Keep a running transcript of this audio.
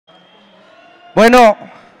Bueno,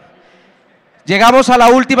 llegamos a la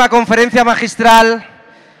última conferencia magistral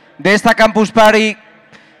de esta Campus Party,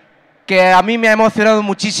 que a mí me ha emocionado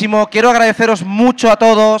muchísimo. Quiero agradeceros mucho a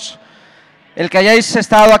todos el que hayáis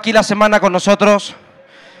estado aquí la semana con nosotros.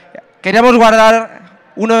 Queríamos guardar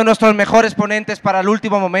uno de nuestros mejores ponentes para el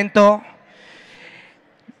último momento.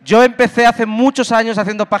 Yo empecé hace muchos años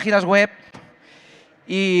haciendo páginas web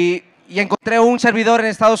y encontré un servidor en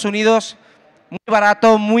Estados Unidos muy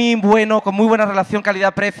barato, muy bueno, con muy buena relación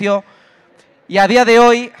calidad-precio, y a día de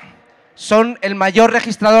hoy son el mayor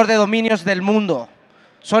registrador de dominios del mundo.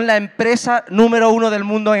 Son la empresa número 1 del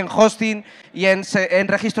mundo en hosting y en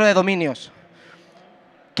registro de dominios.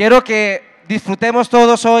 Quiero que disfrutemos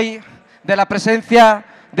todos hoy de la presencia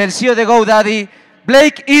del CEO de GoDaddy,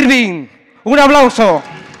 Blake Irving. Un aplauso.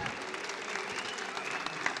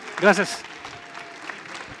 Gracias.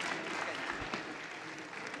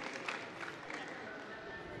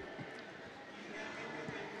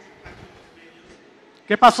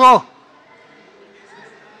 ¿Qué pasó?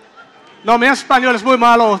 No, mi español es muy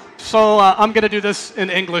malo, so I'm going to do this in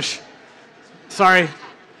English. Sorry.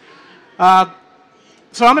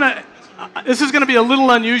 This is going to be a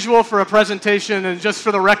little unusual for a presentation, and just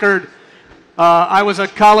for the record, I was a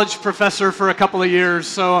college professor for a couple of years,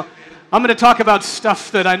 so I'm going to talk about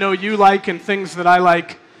stuff that I know you like and things that I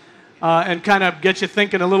like, and kind of get you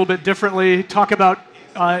thinking a little bit differently, talk about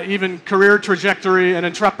even career trajectory and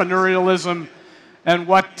entrepreneurialism, and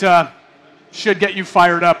what should get you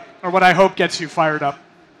fired up, or what I hope gets you fired up.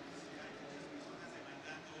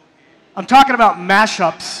 I'm talking about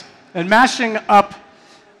mashups, and mashing up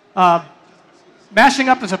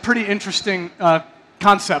is a pretty interesting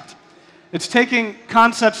concept. It's taking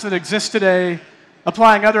concepts that exist today,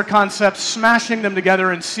 applying other concepts, smashing them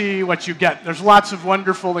together, and see what you get. There's lots of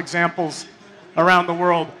wonderful examples around the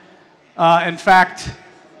world. In fact,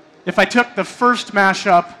 if I took the first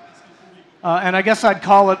mashup, and I guess I'd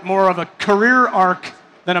call it more of a career arc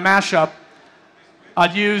than a mashup,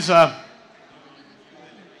 I'd use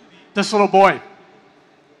this little boy.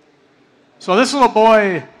 So this little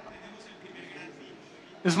boy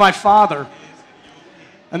is my father,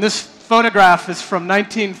 and this photograph is from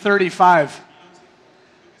 1935.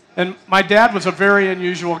 And my dad was a very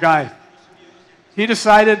unusual guy. He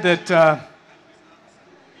decided that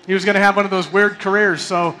he was going to have one of those weird careers.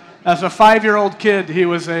 So as a 5-year-old kid, he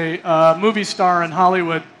was a movie star in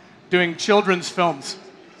Hollywood doing children's films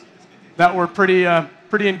that were pretty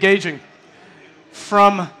engaging.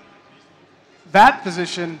 From that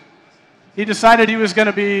position, he decided he was going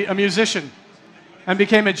to be a musician and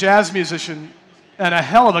became a jazz musician and a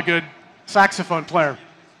hell of a good saxophone player.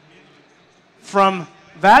 From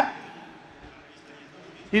that,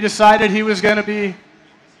 he decided he was going to be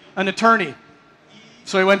an attorney.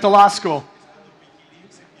 So he went to law school.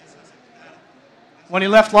 When he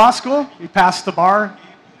left law school, he passed the bar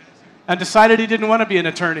and decided he didn't want to be an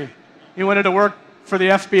attorney. He wanted to work for the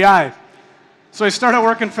FBI. So he started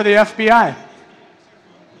working for the FBI.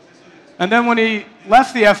 And then when he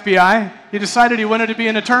left the FBI, he decided he wanted to be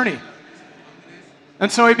an attorney.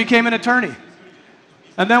 And so he became an attorney.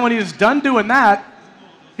 And then when he was done doing that,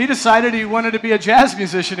 he decided he wanted to be a jazz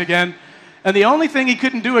musician again. And the only thing he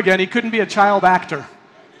couldn't do again, he couldn't be a child actor.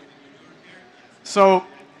 So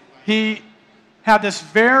he had this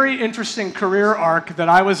very interesting career arc that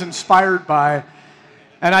I was inspired by.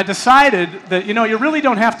 And I decided that, you know, you really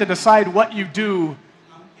don't have to decide what you do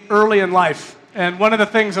early in life. And one of the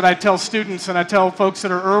things that I tell students and I tell folks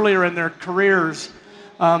that are earlier in their careers,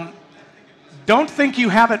 don't think you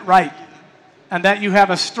have it right and that you have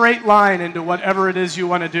a straight line into whatever it is you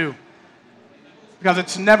want to do. Because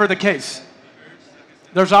it's never the case.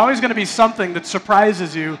 There's always going to be something that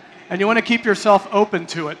surprises you, and you want to keep yourself open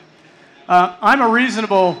to it. I'm a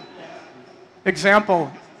reasonable example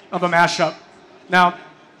of a mashup. Now,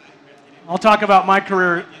 I'll talk about my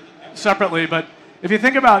career separately, but if you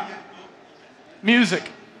think about music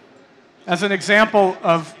as an example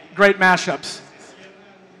of great mashups,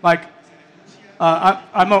 like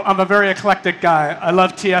I'm a very eclectic guy. I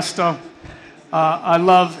love Tiesto. I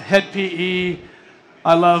love Head PE.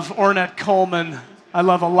 I love Ornette Coleman. I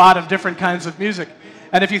love a lot of different kinds of music.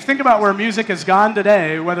 And if you think about where music has gone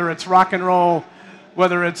today, whether it's rock and roll,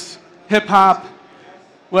 whether it's hip hop,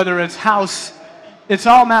 whether it's house, it's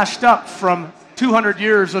all mashed up from 200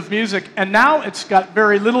 years of music. And now it's got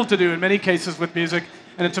very little to do in many cases with music.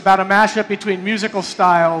 And it's about a mashup between musical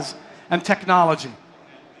styles and technology.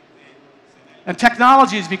 And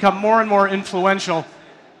technology has become more and more influential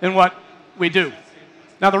in what we do.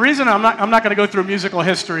 Now, the reason I'm not going to go through musical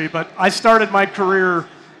history, but I started my career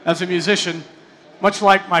as a musician, much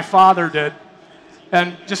like my father did.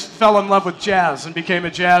 and just fell in love with jazz and became a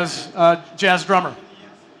jazz drummer.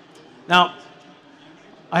 Now,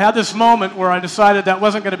 I had this moment where I decided that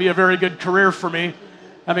wasn't going to be a very good career for me,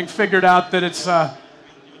 having figured out that it's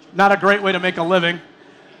not a great way to make a living,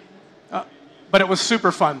 but it was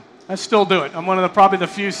super fun. I still do it. I'm one of probably the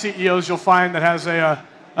few CEOs you'll find that has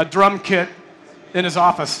a drum kit in his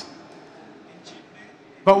office.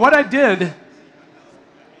 But what I did,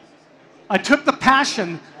 I took the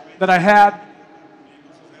passion that I had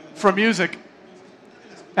for music,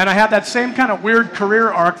 and I had that same kind of weird career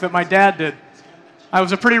arc that my dad did. I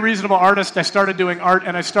was a pretty reasonable artist. I started doing art,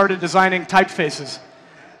 and I started designing typefaces.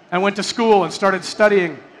 I went to school and started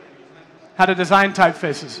studying how to design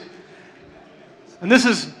typefaces. And this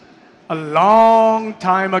is a long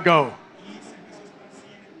time ago.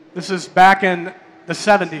 This is back in the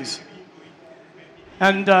 70s.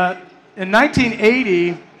 And in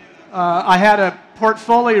 1980, I had a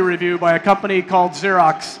portfolio review by a company called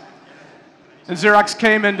Xerox. And Xerox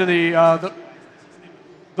came into the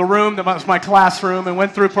room, that was my classroom, and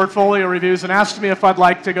went through portfolio reviews and asked me if I'd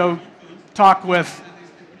like to go talk with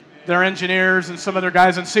their engineers and some other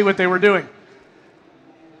guys and see what they were doing.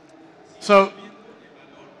 So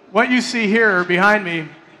what you see here behind me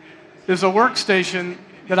is a workstation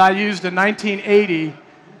that I used in 1980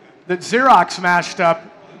 that Xerox mashed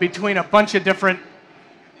up between a bunch of different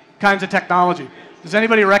kinds of technology. Does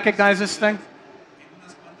anybody recognize this thing?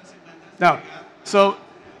 No. So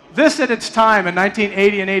this at its time in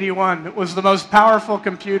 1980 and 81 was the most powerful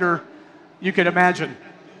computer you could imagine.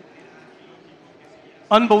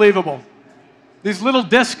 Unbelievable. These little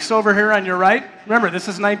discs over here on your right, remember this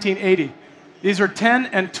is 1980. These are 10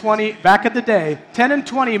 and 20, back in the day, 10 and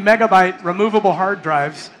 20 megabyte removable hard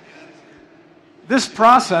drives. This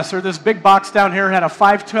processor, this big box down here, had a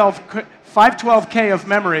 512K of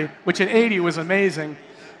memory, which in 80 was amazing.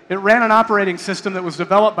 It ran an operating system that was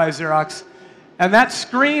developed by Xerox. And that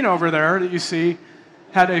screen over there that you see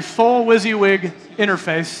had a full WYSIWYG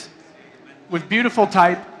interface with beautiful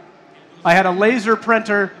type. I had a laser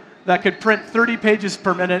printer that could print 30 pages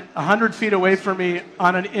per minute, 100 feet away from me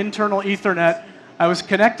on an internal Ethernet. I was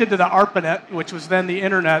connected to the ARPANET, which was then the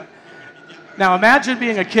internet. Now imagine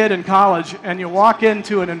being a kid in college and you walk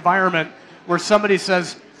into an environment where somebody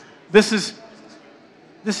says, this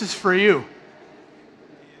is for you.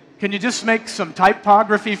 Can you just make some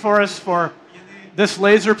typography for us for this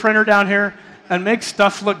laser printer down here and make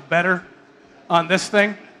stuff look better on this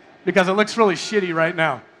thing? Because it looks really shitty right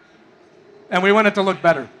now. And we want it to look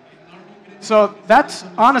better. So that's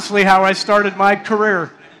honestly how I started my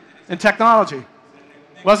career in technology.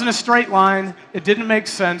 It wasn't a straight line. It didn't make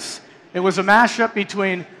sense. It was a mashup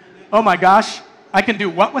between, oh my gosh, I can do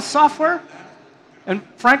what with software? And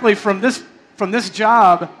frankly, from this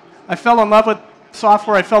job, I fell in love with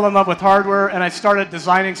software, I fell in love with hardware, and I started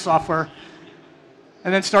designing software,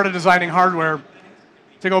 and then started designing hardware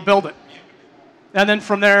to go build it. And then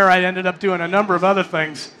from there, I ended up doing a number of other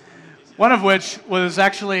things, one of which was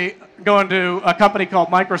actually going to a company called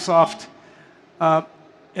Microsoft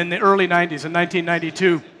in the early 90s, in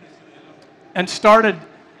 1992, and started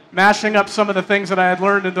mashing up some of the things that I had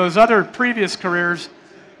learned in those other previous careers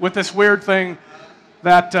with this weird thing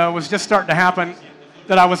that was just starting to happen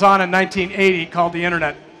that I was on in 1980 called the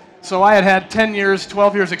internet. So I had 10 years,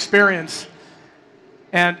 12 years experience.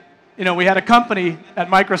 And you know, we had a company at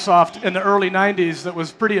Microsoft in the early 90s that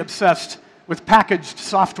was pretty obsessed with packaged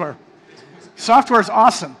software. Software is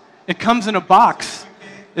awesome. It comes in a box.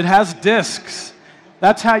 It has disks.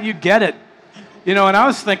 That's how you get it. You know, and I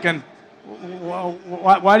was thinking, well,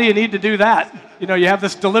 why do you need to do that? You know, you have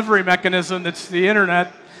this delivery mechanism that's the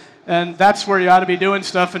internet, and that's where you ought to be doing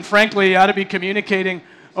stuff. And frankly, you ought to be communicating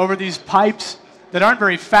over these pipes that aren't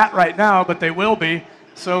very fat right now, but they will be.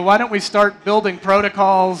 So why don't we start building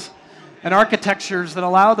protocols and architectures that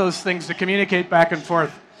allow those things to communicate back and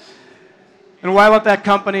forth? And while at that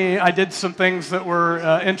company, I did some things that were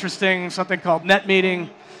interesting, something called NetMeeting,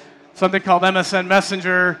 something called MSN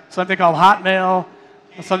Messenger, something called Hotmail,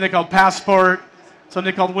 something called Passport,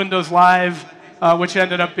 something called Windows Live, which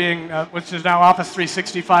ended up being, which is now Office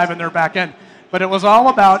 365 in their back end. But it was all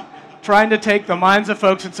about trying to take the minds of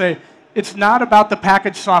folks and say, it's not about the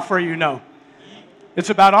packaged software you know.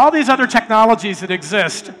 It's about all these other technologies that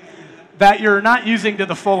exist that you're not using to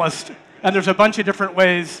the fullest, and there's a bunch of different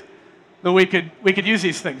ways that we could use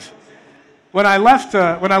these things. When I left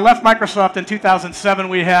Microsoft in 2007,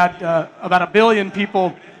 we had about 1 billion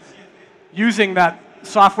people using that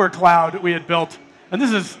software cloud we had built, and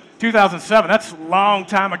this is 2007. That's a long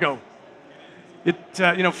time ago. You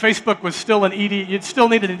know, Facebook was still an EDU. You still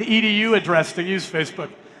needed an EDU address to use Facebook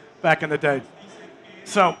back in the day.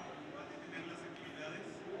 So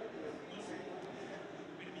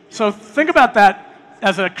So think about that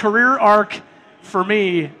as a career arc for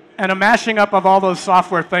me and a mashing up of all those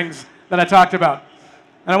software things that I talked about.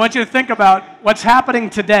 And I want you to think about what's happening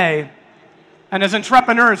today. And as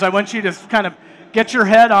entrepreneurs, I want you to kind of get your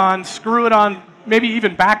head on, screw it on, maybe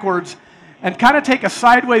even backwards, and kind of take a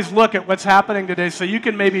sideways look at what's happening today so you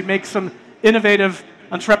can maybe make some innovative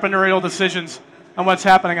entrepreneurial decisions on what's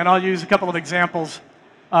happening. And I'll use a couple of examples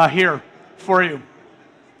here for you.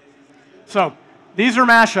 So these are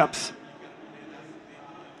mashups.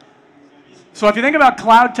 So if you think about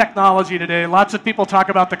cloud technology today, lots of people talk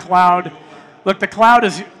about the cloud. Look, the cloud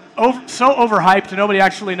is so overhyped, nobody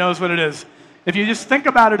actually knows what it is. If you just think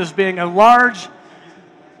about it as being a large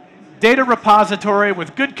data repository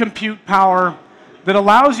with good compute power that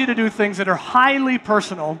allows you to do things that are highly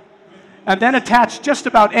personal and then attach just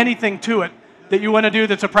about anything to it that you want to do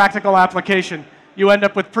that's a practical application, you end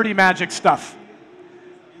up with pretty magic stuff.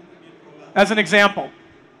 As an example,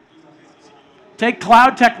 take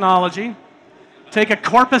cloud technology, take a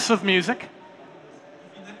corpus of music,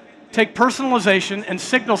 take personalization and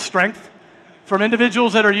signal strength from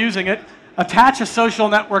individuals that are using it, attach a social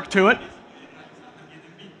network to it,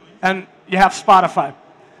 and you have Spotify,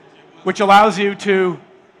 which allows you to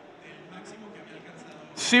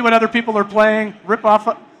see what other people are playing,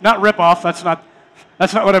 not rip off, that's not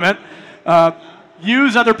what I meant.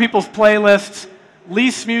 Use other people's playlists,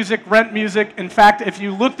 lease music, rent music. In fact, if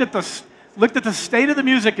you looked at the state of the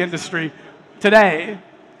music industry today,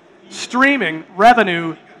 streaming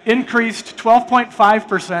revenue increased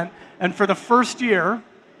 12.5%, and for the first year,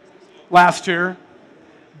 last year,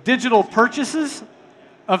 digital purchases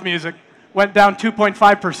of music went down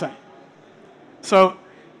 2.5%. So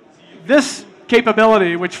this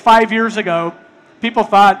capability, which 5 years ago people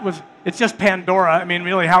thought it's just Pandora, I mean,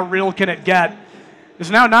 really, how real can it get, is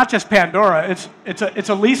now not just Pandora. It's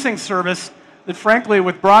a leasing service that, frankly,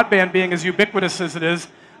 with broadband being as ubiquitous as it is,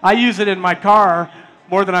 I use it in my car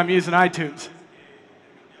more than I'm using iTunes.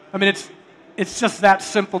 I mean, it's just that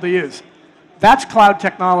simple to use. That's cloud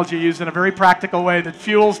technology used in a very practical way that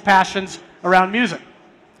fuels passions around music.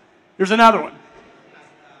 Here's another one.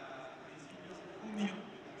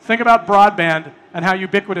 Think about broadband and how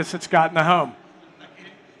ubiquitous it's got in the home.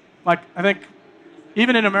 Like, I think,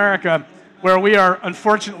 even in America, where we are,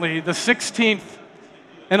 unfortunately, the 16th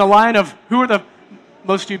in a line of who are the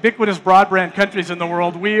most ubiquitous broadband countries in the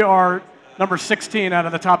world, we are number 16 out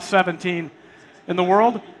of the top 17 in the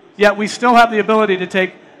world. Yet we still have the ability to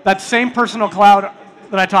take that same personal cloud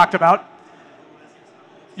that I talked about,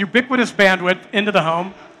 ubiquitous bandwidth into the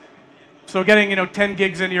home, so getting 10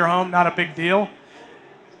 gigs into your home, not a big deal.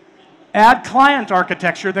 Add client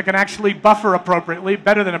architecture that can actually buffer appropriately,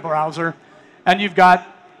 better than a browser, and you've got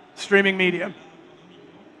streaming media.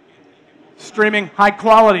 Streaming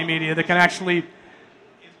high-quality media that can actually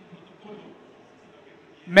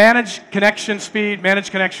manage connection speed, manage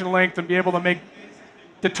connection length, and be able to make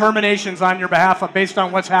determinations on your behalf based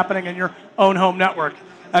on what's happening in your own home network.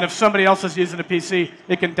 And if somebody else is using a PC,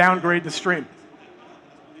 it can downgrade the stream.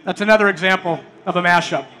 That's another example of a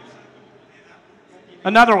mashup.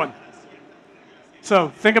 Another one. So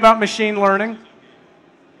think about machine learning.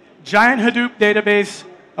 Giant Hadoop database,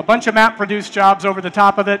 a bunch of MapReduce jobs over the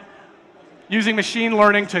top of it, using machine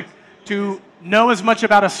learning to know as much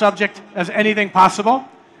about a subject as anything possible.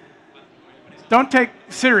 Don't take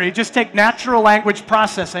Siri, just take natural language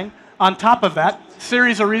processing on top of that.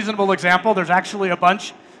 Siri's a reasonable example. There's actually a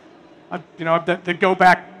bunch that go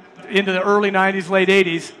back into the early 90s, late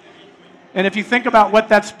 80s. And if you think about what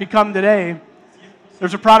that's become today,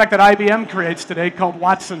 there's a product that IBM creates today called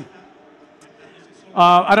Watson.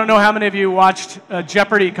 I don't know how many of you watched a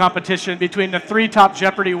Jeopardy competition between the 3 top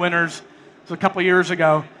Jeopardy winners, it was a couple years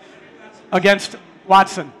ago, against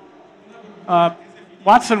Watson.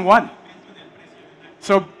 Watson won.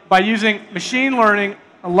 So by using machine learning,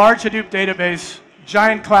 a large Hadoop database,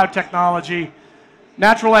 giant cloud technology,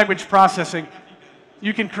 natural language processing,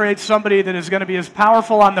 you can create somebody that is going to be as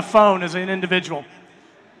powerful on the phone as an individual.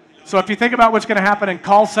 So if you think about what's going to happen in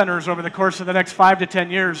call centers over the course of the next 5 to 10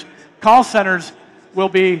 years, call centers will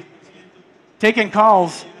be taking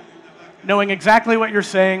calls, knowing exactly what you're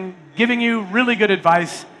saying, giving you really good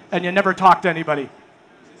advice, and you never talk to anybody.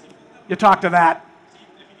 You talk to that.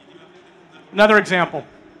 Another example.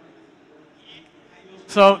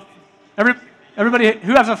 So everybody,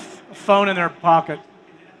 who has a phone in their pocket?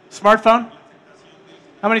 Smartphone?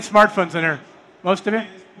 How many smartphones in here? Most of you?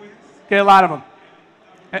 Okay, a lot of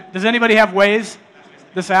them. Does anybody have Waze,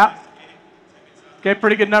 this app? Okay,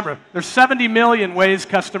 pretty good number. There's 70 million Waze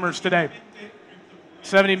customers today.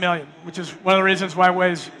 70 million, which is one of the reasons why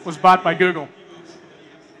Waze was bought by Google.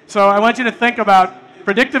 So I want you to think about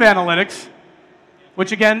predictive analytics,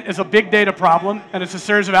 which again is a big data problem, and it's a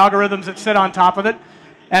series of algorithms that sit on top of it,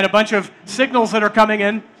 and a bunch of signals that are coming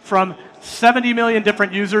in from 70 million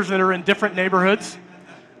different users that are in different neighborhoods.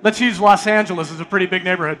 Let's use Los Angeles as a pretty big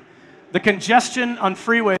neighborhood. The congestion on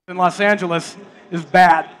freeways in Los Angeles is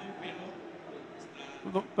bad.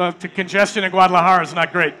 The congestion in Guadalajara is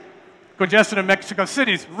not great. Congestion in Mexico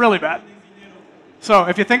City is really bad. So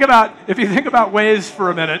if you think about Waze for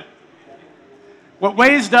a minute, what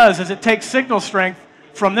Waze does is it takes signal strength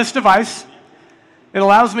from this device. It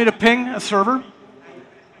allows me to ping a server,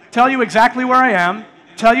 tell you exactly where I am,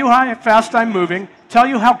 tell you how fast I'm moving, tell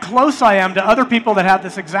you how close I am to other people that have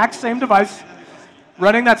this exact same device,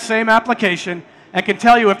 running that same application, and can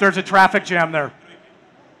tell you if there's a traffic jam there.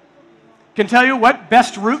 Can tell you what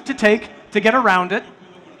best route to take to get around it.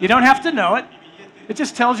 You don't have to know it. It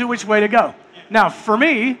just tells you which way to go. Now, for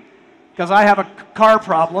me, because I have a car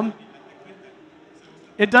problem,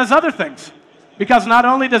 it does other things. Because not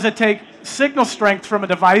only does it take signal strength from a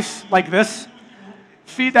device like this,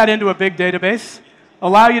 feed that into a big database,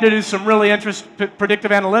 allow you to do some really interesting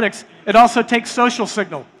predictive analytics, it also takes social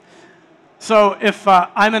signal. So if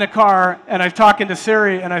I'm in a car and I'm talking to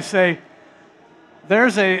Siri and I say,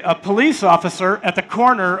 there's a police officer at the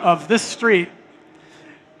corner of this street,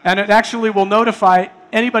 and it actually will notify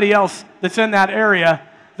anybody else that's in that area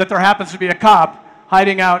that there happens to be a cop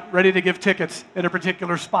hiding out ready to give tickets in a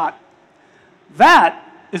particular spot. That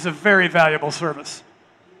is a very valuable service.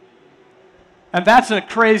 And that's a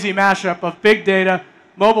crazy mashup of big data,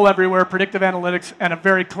 mobile everywhere, predictive analytics, and a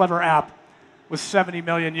very clever app with 70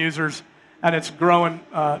 million users, and it's growing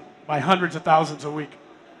by hundreds of thousands a week.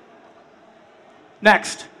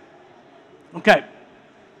 Next. Okay.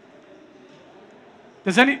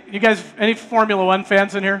 Does any Formula One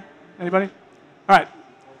fans in here? Anybody? All right.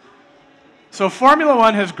 So Formula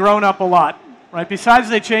One has grown up a lot, right? Besides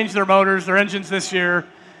they changed their motors, their engines this year,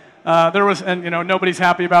 and nobody's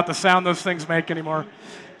happy about the sound those things make anymore.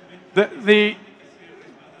 The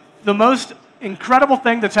most incredible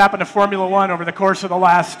thing that's happened to Formula One over the course of the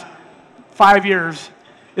last 5 years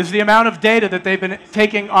is the amount of data that they've been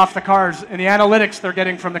taking off the cars and the analytics they're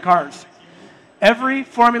getting from the cars. Every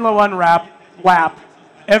Formula One lap,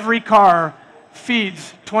 every car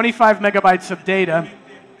feeds 25 megabytes of data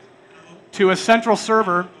to a central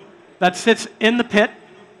server that sits in the pit.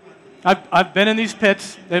 I've been in these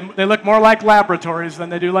pits. They look more like laboratories than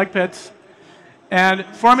they do like pits. And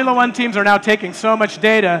Formula One teams are now taking so much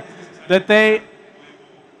data that they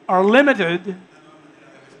are limited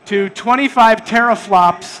to 25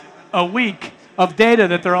 teraflops a week of data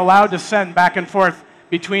that they're allowed to send back and forth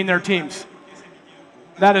between their teams.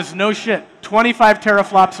 That is no shit. 25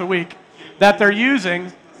 teraflops a week that they're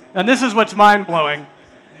using, and this is what's mind-blowing.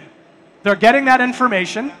 They're getting that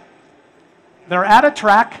information. They're at a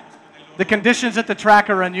track. The conditions at the track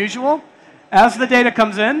are unusual. As the data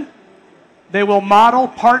comes in, they will model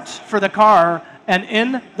parts for the car, and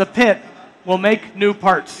in the pit will make new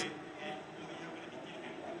parts.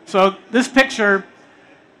 So this picture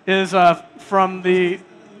is from the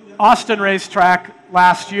Austin racetrack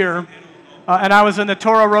last year, and I was in the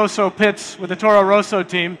Toro Rosso pits with the Toro Rosso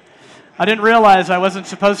team. I didn't realize I wasn't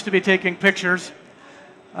supposed to be taking pictures.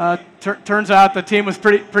 Turns out the team was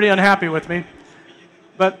pretty unhappy with me.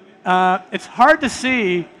 But it's hard to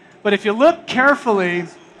see, but if you look carefully,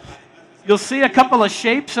 you'll see a couple of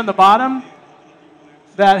shapes in the bottom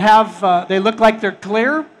that have, they look like they're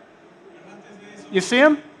clear. You see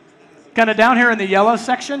them? Kind of down here in the yellow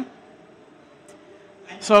section.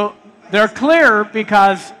 So they're clear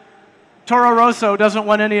because Toro Rosso doesn't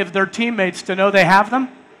want any of their teammates to know they have them.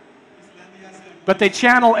 But they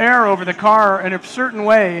channel air over the car in a certain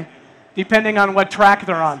way depending on what track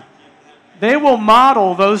they're on. They will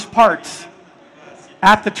model those parts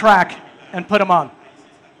at the track and put them on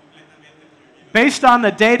based on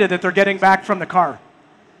the data that they're getting back from the car.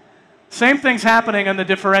 Same thing's happening on the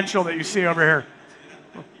differential that you see over here.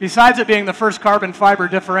 Besides it being the first carbon fiber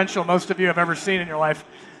differential most of you have ever seen in your life,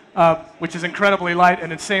 which is incredibly light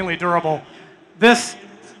and insanely durable, this,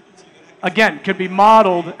 again, could be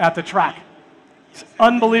modeled at the track. It's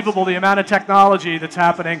unbelievable the amount of technology that's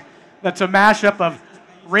happening. That's a mashup of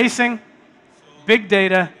racing, big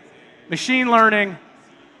data, machine learning,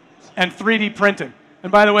 and 3D printing.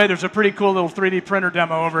 And by the way, there's a pretty cool little 3D printer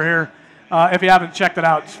demo over here. If you haven't checked it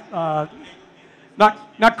out.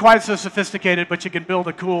 Not quite so sophisticated, but you can build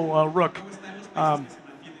a cool rook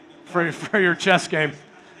for your chess game.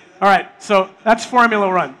 All right, so that's Formula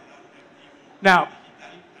One. Now,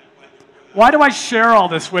 why do I share all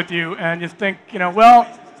this with you? And you think, well,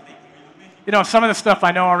 some of the stuff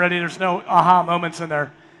I know already, there's no aha moments in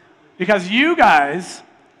there. Because you guys,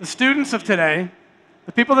 the students of today,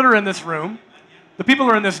 the people that are in this room, the people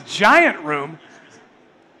who are in this giant room,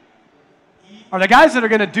 are the guys that are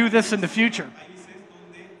going to do this in the future.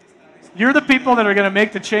 You're the people that are going to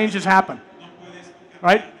make the changes happen,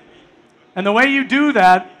 right? And the way you do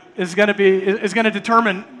that is going to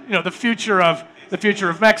determine, the future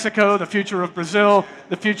of Mexico, the future of Brazil,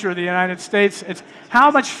 the future of the United States. It's how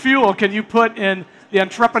much fuel can you put in the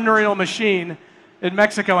entrepreneurial machine in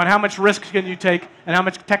Mexico, and how much risk can you take, and how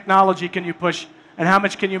much technology can you push, and how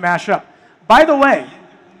much can you mash up. By the way,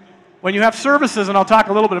 when you have services, and I'll talk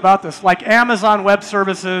a little bit about this, like Amazon Web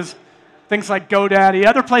Services, things like GoDaddy,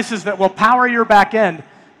 other places that will power your back end,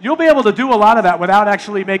 you'll be able to do a lot of that without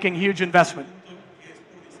actually making huge investment.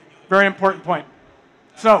 Very important point.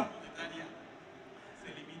 So,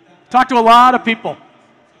 talk to a lot of people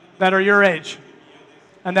that are your age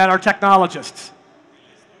and that are technologists.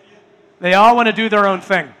 They all want to do their own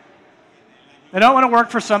thing. They don't want to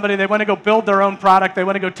work for somebody. They want to go build their own product. They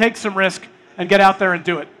want to go take some risk and get out there and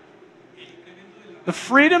do it. The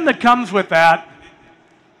freedom that comes with that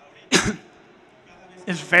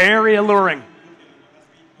is very alluring.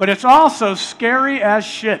 But it's also scary as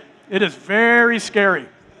shit. It is very scary.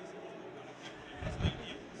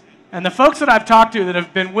 And the folks that I've talked to that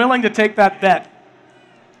have been willing to take that bet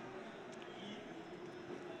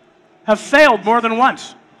have failed more than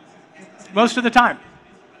once, most of the time.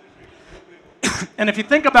 And if you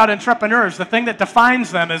think about entrepreneurs, the thing that defines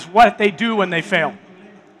them is what they do when they fail.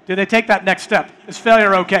 Do they take that next step? Is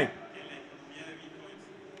failure okay?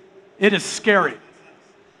 It is scary.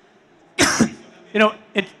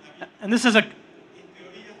 And this is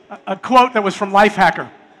a quote that was from Lifehacker.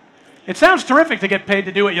 It sounds terrific to get paid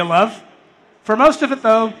to do what you love. For most of it,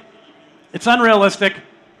 though, it's unrealistic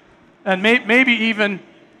and maybe even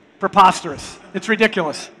preposterous. It's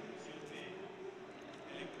ridiculous.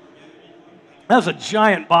 That was a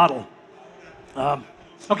giant bottle.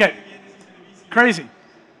 Okay, crazy.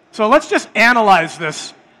 So let's just analyze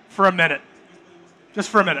this for a minute. Just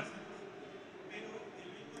for a minute.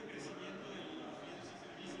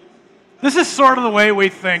 This is sort of the way we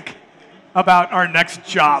think about our next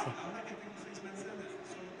job.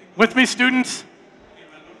 With me, students?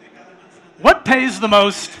 What pays the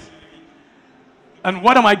most and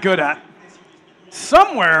what am I good at?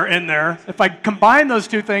 Somewhere in there, if I combine those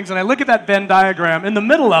two things and I look at that Venn diagram, in the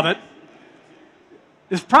middle of it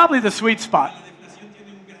is probably the sweet spot.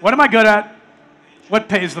 What am I good at? What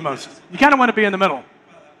pays the most? You kind of want to be in the middle.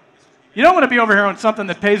 You don't want to be over here on something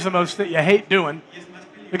that pays the most that you hate doing,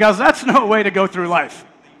 because that's no way to go through life.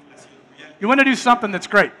 You want to do something that's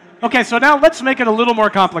great. Okay, so now let's make it a little more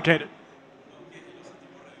complicated.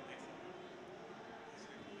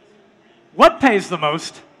 What pays the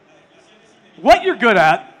most? What you're good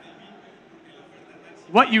at?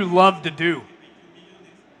 What you love to do?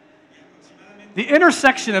 The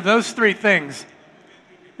intersection of those three things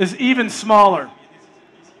is even smaller.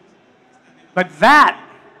 But that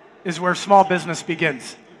is where small business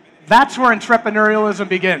begins. That's where entrepreneurialism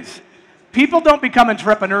begins. People don't become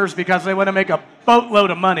entrepreneurs because they want to make a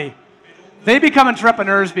boatload of money. They become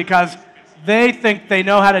entrepreneurs because they think they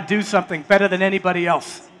know how to do something better than anybody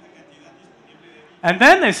else. And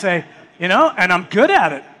then they say, and I'm good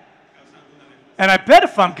at it. And I bet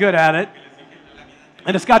if I'm good at it,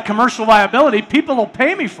 and it's got commercial viability, people will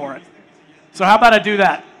pay me for it. So how about I do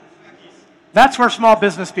that? That's where small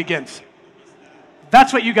business begins.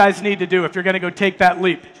 That's what you guys need to do if you're going to go take that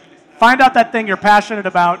leap. Find out that thing you're passionate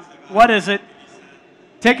about. What is it?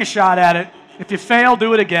 Take a shot at it. If you fail,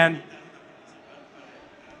 do it again.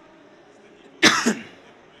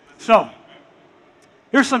 So,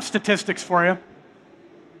 here's some statistics for you.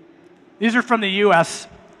 These are from the US.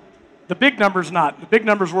 The big number's not. The big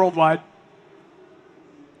number's worldwide.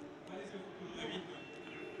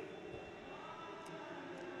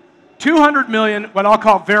 $200 million, what I'll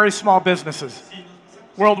call very small businesses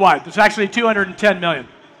worldwide. There's actually 210 million.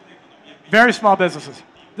 Very small businesses.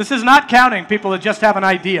 This is not counting people that just have an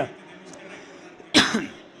idea.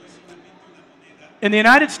 In the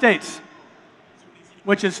United States,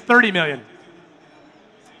 which is 30 million,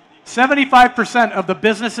 75% of the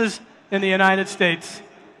businesses in the United States,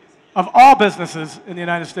 of all businesses in the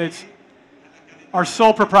United States, are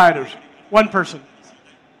sole proprietors, one person.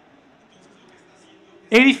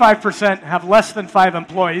 85% have less than 5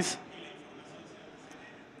 employees.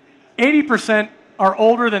 80% are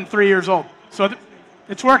older than 3 years old. So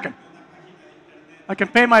it's working. I can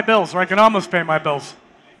pay my bills, or I can almost pay my bills.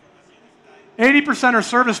 80% are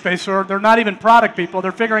service-based, or they're not even product people.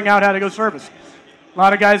 They're figuring out how to go service. A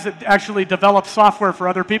lot of guys that actually develop software for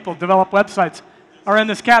other people, develop websites, are in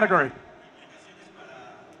this category.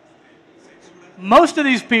 Most of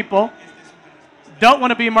these people don't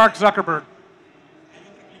want to be Mark Zuckerberg.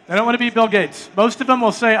 They don't want to be Bill Gates. Most of them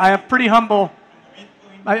will say, I have pretty humble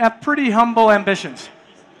ambitions.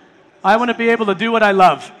 I want to be able to do what I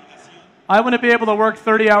love. I want to be able to work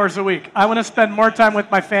 30 hours a week. I want to spend more time with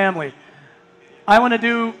my family. I want to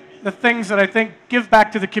do the things that I think give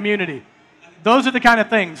back to the community. Those are the kind of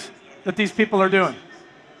things that these people are doing.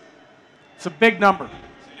 It's a big number.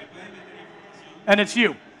 And it's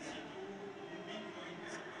you.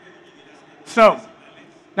 So,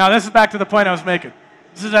 now this is back to the point I was making.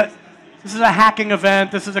 This is a hacking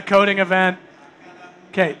event. This is a coding event.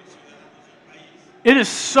 Okay. It is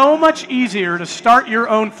so much easier to start your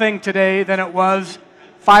own thing today than it was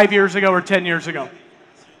 5 years ago or 10 years ago.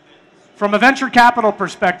 From a venture capital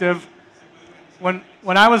perspective, when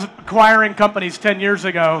I was acquiring companies 10 years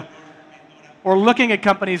ago, or looking at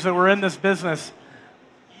companies that were in this business,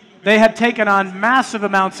 they had taken on massive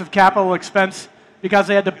amounts of capital expense because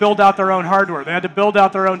they had to build out their own hardware. They had to build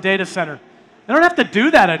out their own data center. They don't have to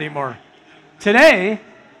do that anymore. Today,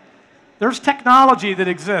 there's technology that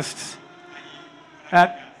exists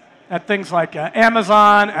at things like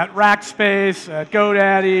Amazon, at Rackspace, at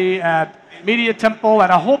GoDaddy, at Media Temple,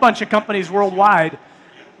 at a whole bunch of companies worldwide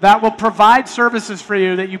that will provide services for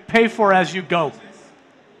you that you pay for as you go.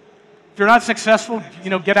 If you're not successful,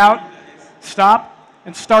 get out, stop,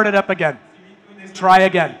 and start it up again. Try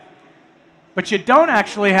again. But you don't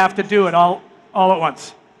actually have to do it all at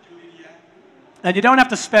once. And you don't have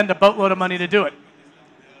to spend a boatload of money to do it.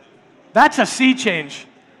 That's a sea change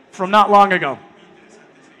from not long ago.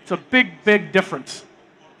 It's a big, big difference.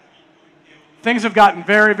 Things have gotten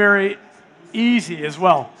very, very easy as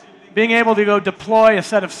well. Being able to go deploy a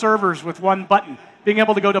set of servers with one button. Being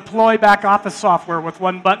able to go deploy back office software with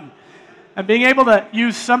one button. And being able to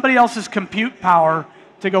use somebody else's compute power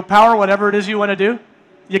to go power whatever it is you want to do,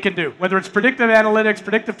 you can do. Whether it's predictive analytics,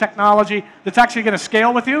 predictive technology, that's actually going to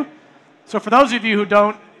scale with you. So for those of you who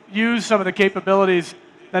don't use some of the capabilities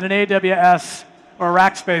that an AWS or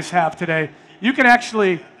Rackspace have today, you can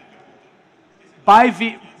actually buy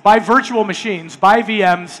virtual machines, buy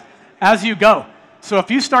VMs as you go. So if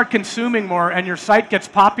you start consuming more and your site gets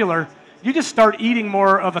popular, you just start eating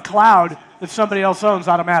more of a cloud that somebody else owns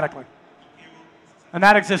automatically. And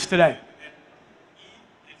that exists today.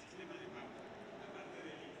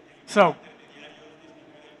 So,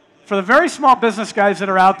 for the very small business guys that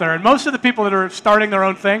are out there, and most of the people that are starting their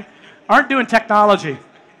own thing aren't doing technology.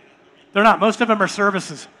 They're not. Most of them are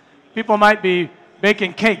services. People might be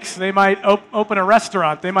baking cakes. They might open a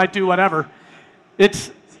restaurant. They might do whatever.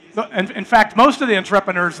 In fact, most of the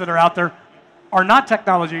entrepreneurs that are out there are not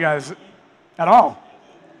technology guys at all.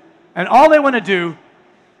 And all they want to do,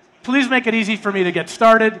 please make it easy for me to get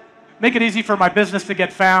started, make it easy for my business to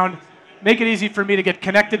get found, make it easy for me to get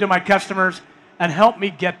connected to my customers, and help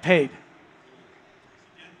me get paid.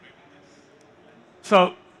 So,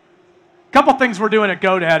 a couple things we're doing at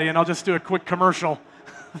GoDaddy, and I'll just do a quick commercial.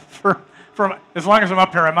 for as long as I'm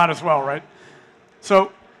up here, I might as well, right?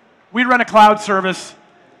 So, we run a cloud service,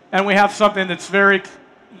 and we have something that's very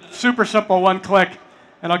super simple, one click,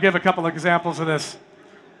 and I'll give a couple of examples of this.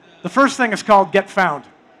 The first thing is called Get Found.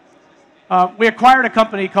 We acquired a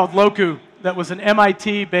company called Loku that was an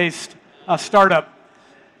MIT-based startup.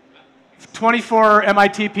 24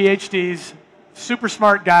 MIT PhDs, super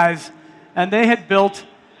smart guys, and they had built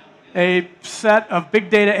a set of big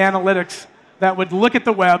data analytics that would look at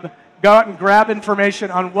the web, go out and grab information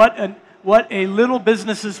on what a little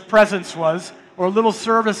business's presence was, or a little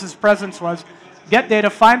service's presence was, get data,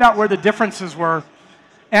 find out where the differences were,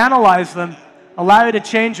 analyze them, allow you to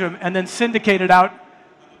change them, and then syndicate it out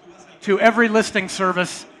to every listing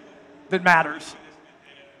service that matters.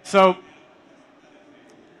 So,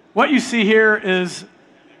 what you see here is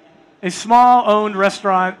a small owned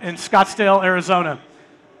restaurant in Scottsdale, Arizona.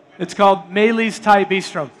 It's called Maylee's Thai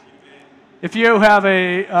Bistro. If you have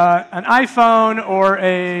an iPhone or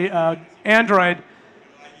a Android,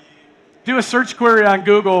 do a search query on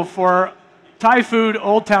Google for Thai food,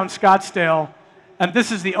 Old Town Scottsdale, and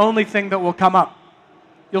this is the only thing that will come up.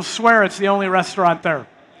 You'll swear it's the only restaurant there.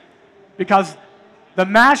 Because the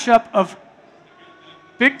mashup of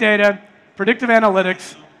big data, predictive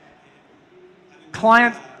analytics,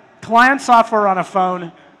 client software on a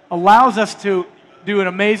phone allows us to do an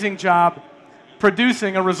amazing job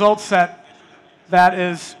producing a result set that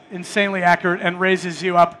is insanely accurate and raises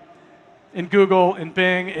you up in Google, in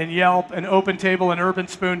Bing, in Yelp, in OpenTable, and Urban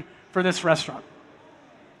Spoon for this restaurant.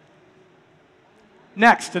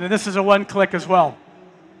 Next, and this is a one-click as well.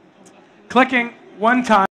 Clicking one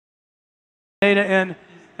time, data in,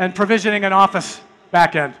 and provisioning an Office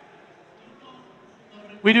backend.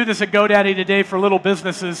 we do this at GoDaddy today for little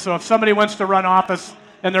businesses. So if somebody wants to run Office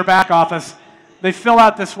in their back office, they fill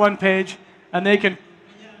out this one page, and they can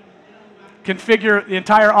configure the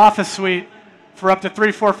entire Office suite for up to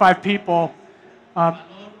 3, 4, 5 people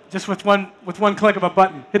just with one click of a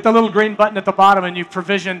button. Hit the little green button at the bottom, and you've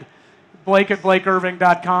provisioned Blake at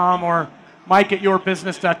BlakeIrving.com or Mike at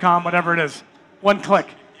YourBusiness.com, whatever it is. One click.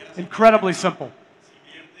 Incredibly simple.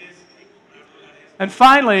 And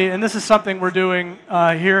finally, and this is something we're doing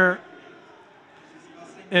here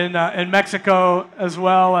in Mexico, as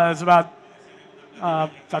well as about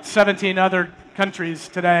 17 other countries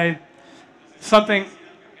today, something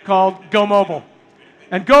called Go Mobile.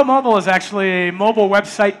 And Go Mobile is actually a mobile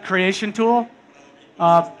website creation tool.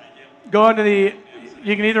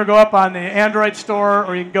 You can either go up on the Android store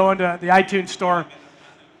or you can go into the iTunes store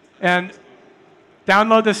and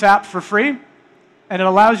download this app for free. And it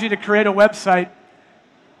allows you to create a website,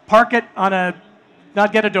 park it on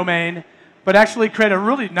not get a domain, but actually create a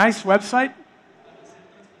really nice website,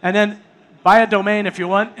 and then buy a domain if you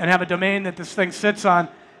want, and have a domain that this thing sits on,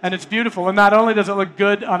 and it's beautiful. And not only does it look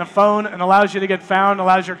good on a phone and allows you to get found,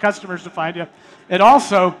 allows your customers to find you, it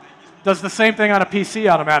also does the same thing on a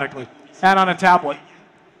PC automatically and on a tablet.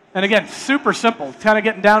 And again, super simple, kind of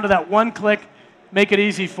getting down to that one click, make it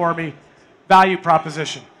easy for me, value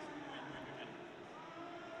proposition.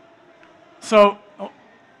 So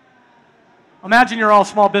imagine you're all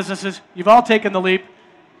small businesses, you've all taken the leap,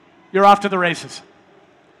 you're off to the races.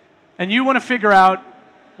 And you want to figure out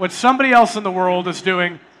what somebody else in the world is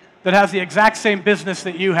doing that has the exact same business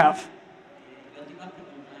that you have.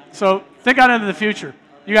 So think out into the future.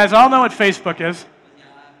 You guys all know what Facebook is.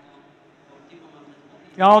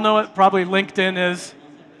 You all know what probably LinkedIn is.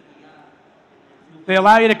 They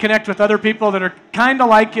allow you to connect with other people that are kind of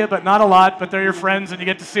like you, but not a lot, but they're your friends, and you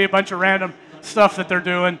get to see a bunch of random stuff that they're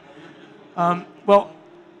doing. Well,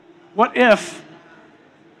 what if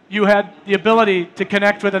you had the ability to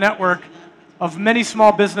connect with a network of many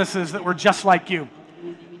small businesses that were just like you?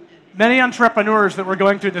 Many entrepreneurs that were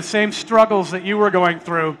going through the same struggles that you were going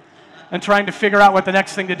through and trying to figure out what the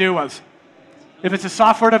next thing to do was. If it's a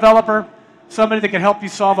software developer, somebody that could help you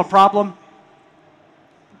solve a problem,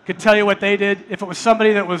 could tell you what they did. If it was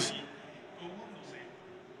somebody that was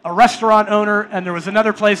a restaurant owner and there was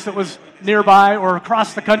another place that was nearby or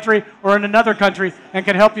across the country or in another country and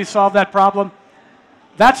could help you solve that problem,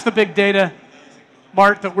 that's the big data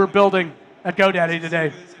mart that we're building at GoDaddy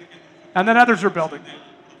today. And then others are building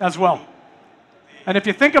as well. And if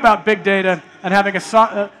you think about big data and having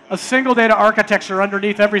a single data architecture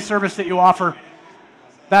underneath every service that you offer,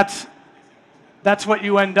 that's what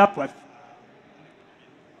you end up with.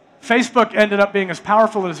 Facebook ended up being as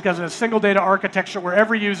powerful as because of a single data architecture where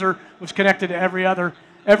every user was connected to every other,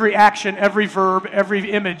 every action, every verb,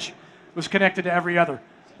 every image was connected to every other,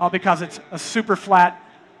 all because it's a super flat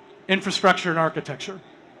infrastructure and architecture.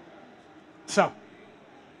 So,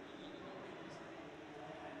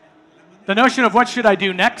 the notion of what should I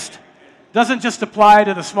do next doesn't just apply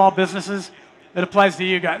to the small businesses, it applies to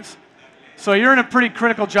you guys. So you're in a pretty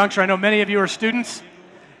critical juncture. I know many of you are students,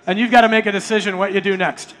 and you've got to make a decision what you do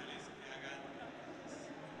next.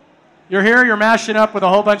 You're here, you're mashing up with a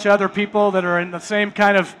whole bunch of other people that are in the same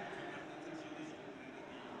kind of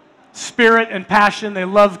spirit and passion. They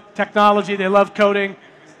love technology, they love coding.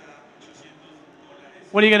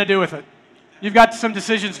 What are you going to do with it? You've got some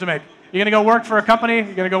decisions to make. You're going to go work for a company,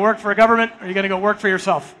 you're going to go work for a government, or you're going to go work for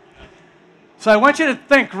yourself. So I want you to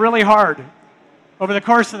think really hard over the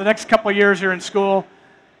course of the next couple of years you're in school,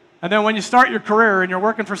 and then when you start your career and you're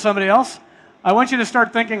working for somebody else, I want you to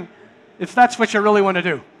start thinking if that's what you really want to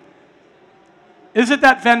do. Is it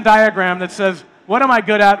that Venn diagram that says, what am I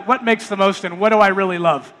good at, what makes the most, and what do I really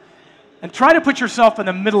love? And try to put yourself in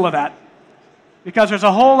the middle of that. Because there's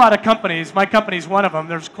a whole lot of companies, my company's one of them,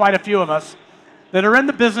 there's quite a few of us, that are in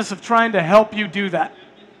the business of trying to help you do that.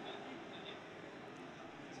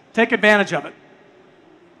 Take advantage of it.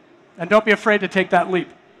 And don't be afraid to take that leap.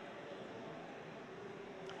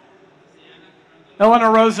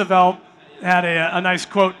 Eleanor Roosevelt had a nice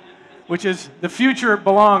quote, which is, the future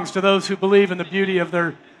belongs to those who believe in the beauty of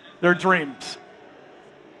their dreams.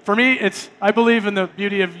 For me, it's, I believe in the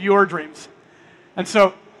beauty of your dreams. And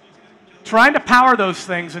so, trying to power those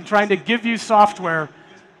things and trying to give you software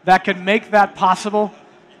that can make that possible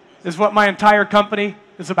is what my entire company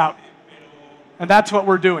is about. And that's what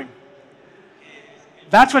we're doing.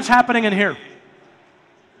 That's what's happening in here.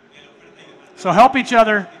 So help each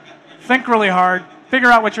other, think really hard, figure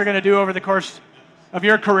out what you're going to do over the course of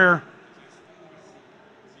your career,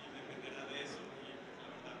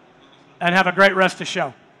 and have a great rest of the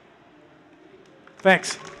show.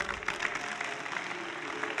 Thanks.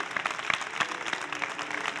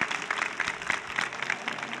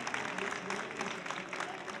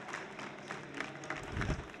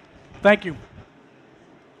 Thank you.